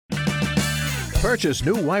Purchase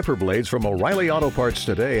new wiper blades from O'Reilly Auto Parts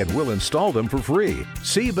today and we'll install them for free.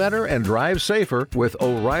 See better and drive safer with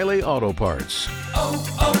O'Reilly Auto Parts.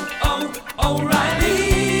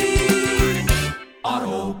 O'Reilly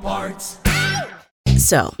Auto Parts.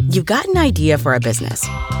 So, you've got an idea for a business.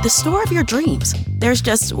 The store of your dreams. There's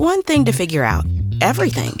just one thing to figure out.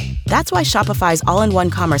 Everything. That's why Shopify's all-in-one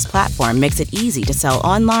commerce platform makes it easy to sell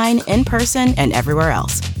online, in person, and everywhere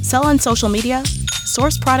else. Sell on social media,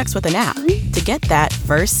 source products with an app to get that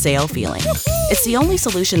first sale feeling. It's the only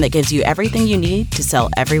solution that gives you everything you need to sell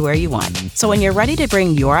everywhere you want. So when you're ready to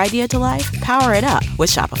bring your idea to life, power it up with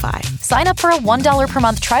Shopify. Sign up for a $1 per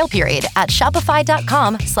month trial period at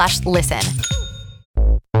shopify.com/listen.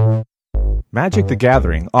 Magic the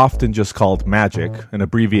Gathering, often just called Magic, and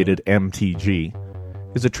abbreviated MTG,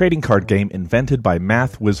 is a trading card game invented by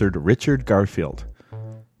math wizard Richard Garfield.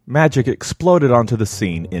 Magic exploded onto the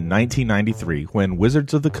scene in 1993 when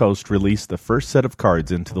Wizards of the Coast released the first set of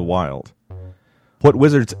cards into the wild. What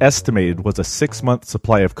Wizards estimated was a 6-month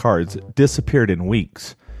supply of cards disappeared in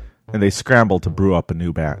weeks, and they scrambled to brew up a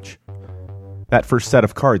new batch. That first set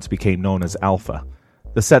of cards became known as Alpha.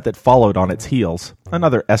 The set that followed on its heels,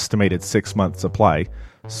 another estimated 6-month supply,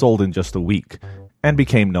 sold in just a week, and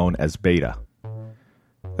became known as Beta.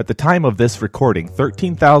 At the time of this recording,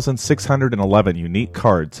 13,611 unique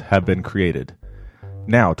cards have been created.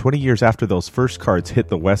 Now, 20 years after those first cards hit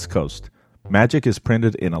the West Coast, Magic is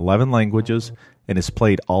printed in 11 languages and is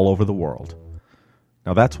played all over the world.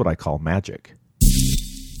 Now that's what I call magic.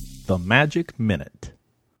 The Magic Minute.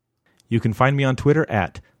 You can find me on Twitter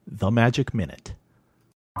at The Magic Minute.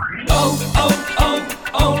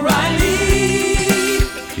 O'Reilly!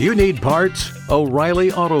 You need parts?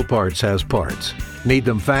 O'Reilly Auto Parts has parts. Need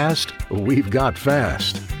them fast? We've got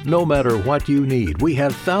fast. No matter what you need, we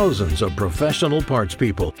have thousands of professional parts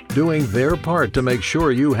people doing their part to make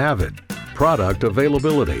sure you have it. Product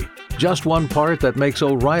availability. Just one part that makes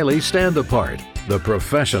O'Reilly stand apart. The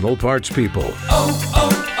professional parts people.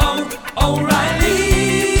 O'Reilly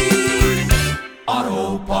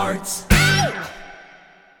Auto Parts.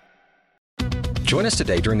 Join us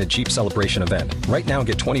today during the Jeep Celebration event. Right now,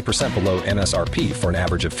 get 20% below MSRP for an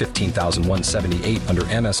average of $15,178 under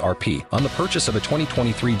MSRP on the purchase of a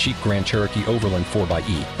 2023 Jeep Grand Cherokee Overland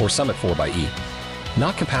 4xE or Summit 4xE.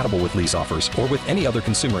 Not compatible with lease offers or with any other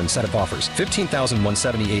consumer incentive offers.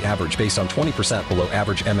 $15,178 average based on 20% below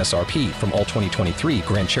average MSRP from all 2023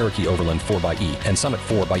 Grand Cherokee Overland 4xE and Summit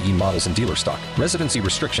 4xE models in dealer stock. Residency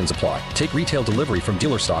restrictions apply. Take retail delivery from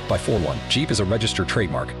dealer stock by 4/1. Jeep is a registered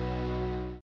trademark.